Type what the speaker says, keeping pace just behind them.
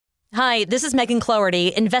Hi, this is Megan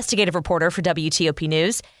Cloherty, investigative reporter for WTOP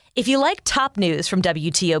News. If you like top news from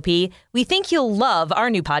WTOP, we think you'll love our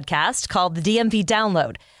new podcast called The DMV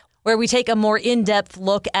Download, where we take a more in-depth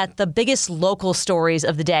look at the biggest local stories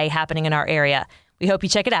of the day happening in our area. We hope you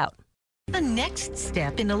check it out. The next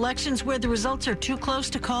step in elections where the results are too close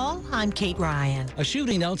to call. I'm Kate Ryan. A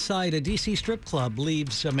shooting outside a D.C. strip club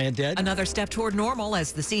leaves a man dead. Another step toward normal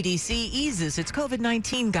as the CDC eases its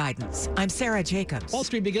COVID-19 guidance. I'm Sarah Jacobs. Wall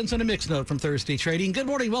Street begins on a mixed note from Thursday trading. Good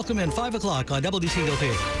morning. Welcome in 5 o'clock on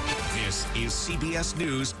WTOP. This is CBS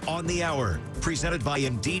News on the Hour, presented by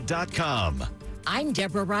Indeed.com. I'm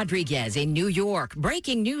Deborah Rodriguez in New York.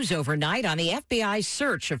 Breaking news overnight on the FBI's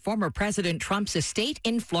search of former President Trump's estate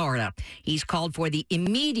in Florida. He's called for the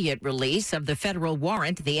immediate release of the federal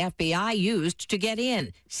warrant the FBI used to get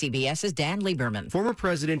in. CBS's Dan Lieberman. Former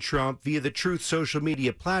President Trump, via the Truth social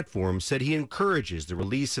media platform, said he encourages the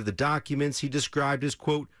release of the documents he described as,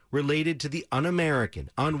 quote, related to the un-American,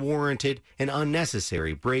 unwarranted, and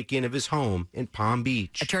unnecessary break-in of his home in Palm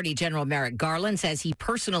Beach. Attorney General Merrick Garland says he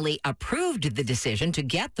personally approved the decision to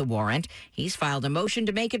get the warrant. He's filed a motion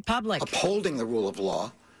to make it public. Upholding the rule of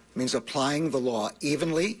law means applying the law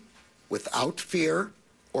evenly, without fear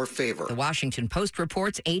or favor. The Washington Post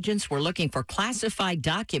reports agents were looking for classified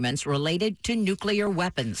documents related to nuclear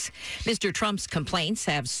weapons. Mr. Trump's complaints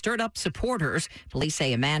have stirred up supporters. Police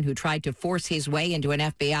say a man who tried to force his way into an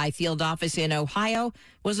FBI field office in Ohio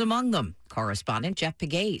was among them. Correspondent Jeff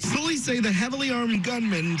Pegues. Police say the heavily armed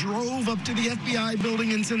gunman drove up to the FBI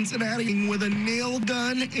building in Cincinnati with a nail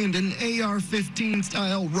gun and an AR-15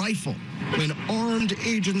 style rifle. When armed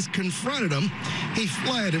agents confronted him, he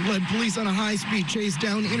fled and led police on a high-speed chase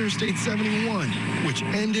down Interstate 71, which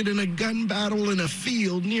ended in a gun battle in a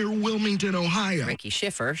field near Wilmington, Ohio. Ricky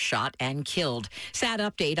Schiffer shot and killed. Sad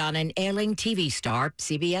update on an ailing TV star.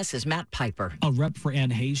 CBS's Matt Piper. A rep for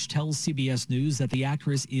Anne Heche tells CBS News that the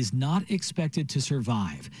actress is not expected to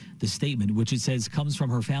survive. The statement, which it says comes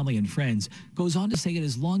from her family and friends, goes on to say it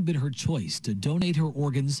has long been her choice to donate her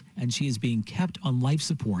organs, and she is being kept on life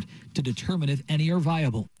support to determine if any are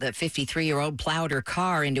viable. The 53-year-old plowed her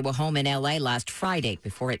car into a home in L.A. last Friday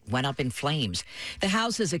before it went up in flames. The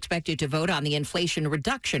House is expected to vote on the Inflation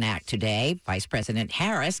Reduction Act today. Vice President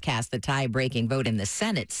Harris cast the tie-breaking vote in the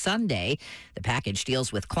Senate Sunday. The package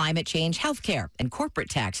deals with climate change, health care, and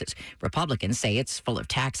corporate taxes. Republicans say it's full of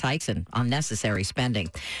tax hikes and unnecessary spending.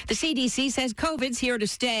 The CDC says COVID's here to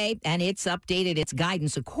stay, and it's updated its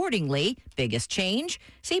guidance accordingly. Biggest change?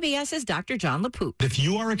 CBS's Dr. John LaPook. If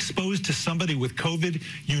you are exposed to somebody with COVID,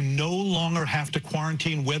 you no longer have to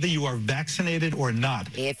quarantine whether you are vaccinated or not.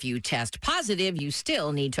 If you test positive, you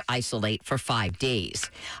still need to isolate for 5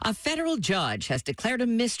 days. A federal judge has declared a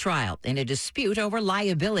mistrial in a dispute over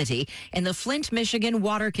liability in the Flint, Michigan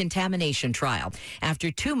water contamination trial.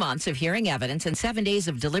 After 2 months of hearing evidence and 7 days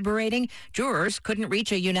of deliberating, jurors couldn't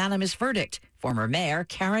reach a unanimous verdict. Former Mayor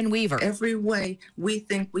Karen Weaver. Every way we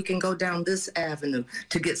think we can go down this avenue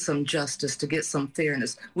to get some justice, to get some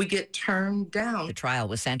fairness, we get turned down. The trial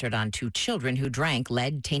was centered on 2 children who drank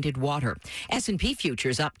lead-tainted water. S&P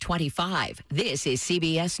futures up 25. This is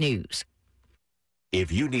CBS News.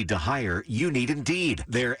 If you need to hire, you need Indeed.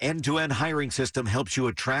 Their end-to-end hiring system helps you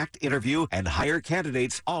attract, interview, and hire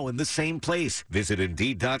candidates all in the same place. Visit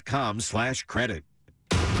Indeed.com/credit.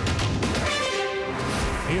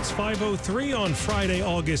 It's 5:03 on Friday,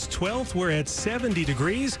 August 12th. We're at 70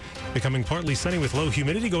 degrees, becoming partly sunny with low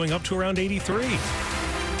humidity going up to around 83.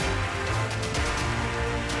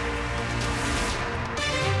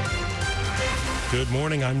 Good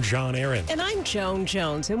morning, I'm John Aaron. And I'm Joan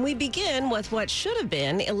Jones, and we begin with what should have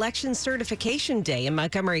been Election Certification Day in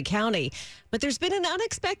Montgomery County. But there's been an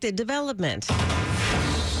unexpected development.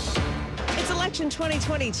 It's Election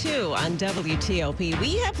 2022 on WTOP.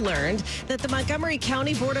 We have learned that the Montgomery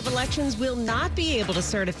County Board of Elections will not be able to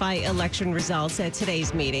certify election results at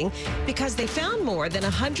today's meeting because they found more than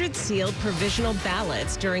 100 sealed provisional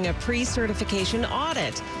ballots during a pre-certification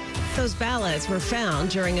audit. Those ballots were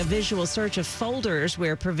found during a visual search of folders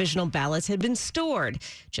where provisional ballots had been stored.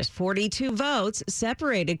 Just 42 votes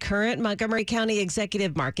separated current Montgomery County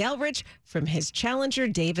Executive Mark Elrich from his challenger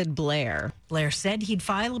David Blair. Blair said he'd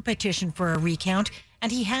file a petition for a recount, and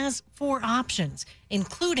he has 4 options,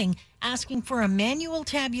 including asking for a manual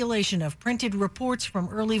tabulation of printed reports from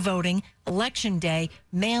early voting, Election Day,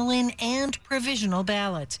 mail-in, and provisional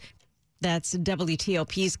ballots. That's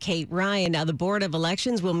WTOP's Kate Ryan. Now, the Board of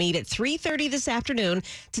Elections will meet at 3:30 this afternoon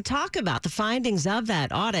to talk about the findings of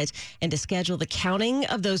that audit and to schedule the counting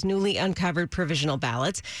of those newly uncovered provisional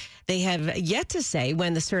ballots. They have yet to say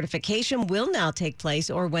when the certification will now take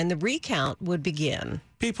place or when the recount would begin.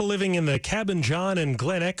 People living in the Cabin John and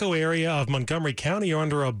Glen Echo area of Montgomery County are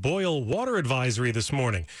under a boil water advisory this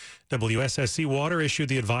morning. WSSC Water issued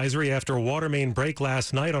the advisory after a water main break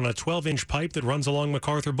last night on a 12-inch pipe that runs along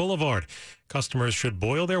MacArthur Boulevard. Customers should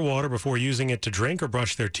boil their water before using it to drink or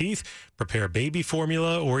brush their teeth, prepare baby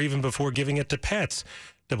formula, or even before giving it to pets.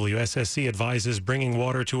 WSSC advises bringing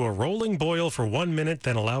water to a rolling boil for 1 minute,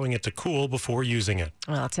 then allowing it to cool before using it.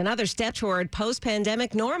 Well, it's another step toward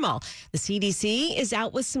post-pandemic normal. The CDC is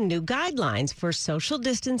out with some new guidelines for social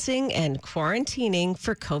distancing and quarantining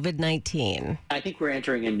for COVID-19. I think we're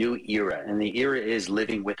entering a new era, and the era is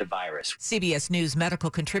living with the virus. CBS News medical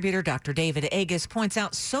contributor Dr. David Agus points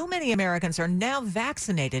out so many Americans are now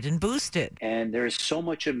vaccinated and boosted. And there is so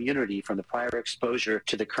much immunity from the prior exposure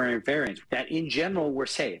to the current variants that in general we're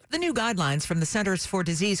safe. The new guidelines from the Centers for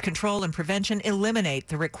Disease Control and Prevention eliminate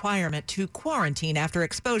the requirement to quarantine after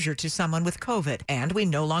exposure to someone with COVID, and we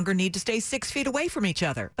no longer need to stay 6 feet away from each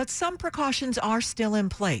other. But some precautions are still in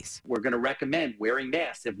place. We're going to recommend wearing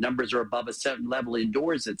masks if numbers are above a certain level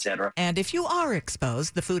indoors, etc. And if you are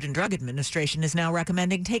exposed, the Food and Drug Administration is now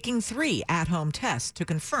recommending taking 3 at-home tests to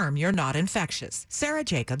confirm you're not infectious. Sarah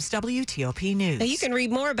Jacobs, WTOP News. Now you can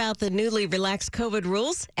read more about the newly relaxed COVID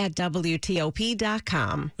rules at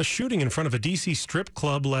WTOP.com. A shooting in front of a D.C. strip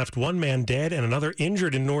club left one man dead and another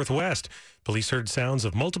injured in Northwest. Police heard sounds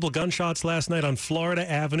of multiple gunshots last night on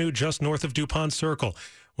Florida Avenue, just north of DuPont Circle.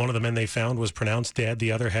 One of the men they found was pronounced dead.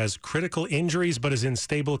 The other has critical injuries but is in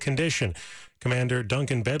stable condition. Commander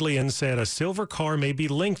Duncan Bedlian said a silver car may be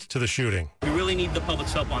linked to the shooting. We really need the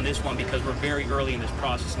public's help on this one because we're very early in this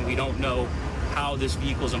process and we don't know how this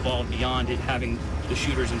vehicle is involved beyond it having the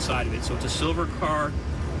shooters inside of it. So it's a silver car.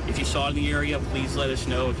 If you saw it in the area, please let us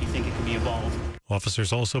know if you think it could be involved.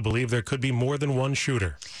 Officers also believe there could be more than one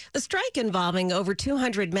shooter. The strike involving over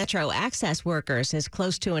 200 Metro Access workers is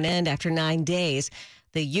close to an end after 9 days.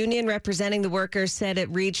 The union representing the workers said it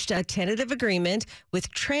reached a tentative agreement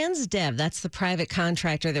with Transdev. That's the private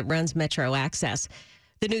contractor that runs Metro Access.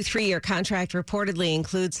 The new 3-year contract reportedly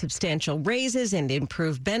includes substantial raises and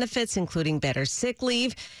improved benefits, including better sick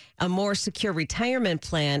leave, a more secure retirement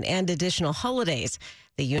plan, and additional holidays.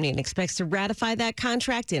 The union expects to ratify that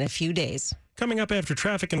contract in a few days. Coming up after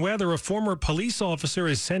traffic and weather, a former police officer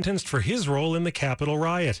is sentenced for his role in the Capitol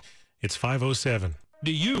riot. It's 5:07.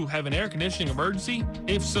 Do you have an air conditioning emergency?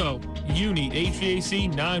 If so, you need HVAC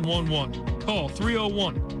 911. Call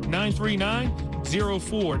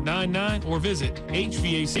 301-939-0499 or visit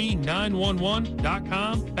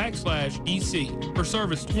HVAC911.com/EC for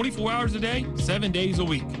service 24 hours a day, 7 days a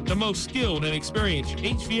week. The most skilled and experienced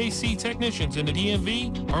HVAC technicians in the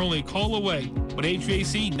DMV are only a call away with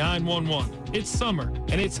HVAC 911. It's summer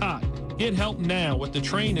and it's hot. Get help now with the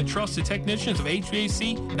trained and trusted technicians of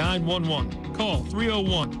HVAC 911. Call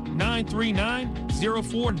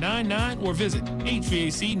 301-939-0499 or visit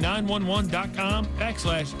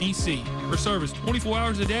HVAC911.com/DC for service 24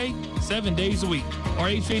 hours a day, 7 days a week. Our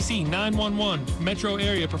HVAC 911 metro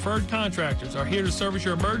area preferred contractors are here to service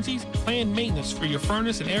your emergencies, plan maintenance for your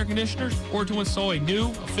furnace and air conditioners, or to install a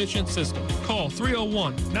new, efficient system. Call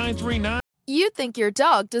 301-939. You think your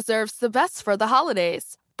dog deserves the best for the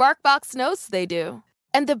holidays. BarkBox knows they do.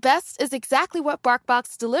 And the best is exactly what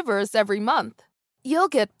BarkBox delivers every month. You'll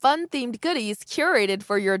get fun-themed goodies curated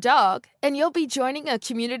for your dog, and you'll be joining a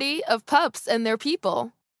community of pups and their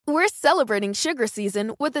people. We're celebrating sugar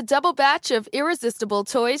season with a double batch of irresistible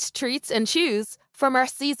toys, treats, and chews from our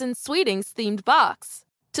Seasoned Sweetings-themed box.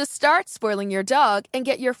 To start spoiling your dog and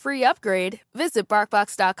get your free upgrade, visit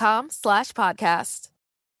BarkBox.com/podcast.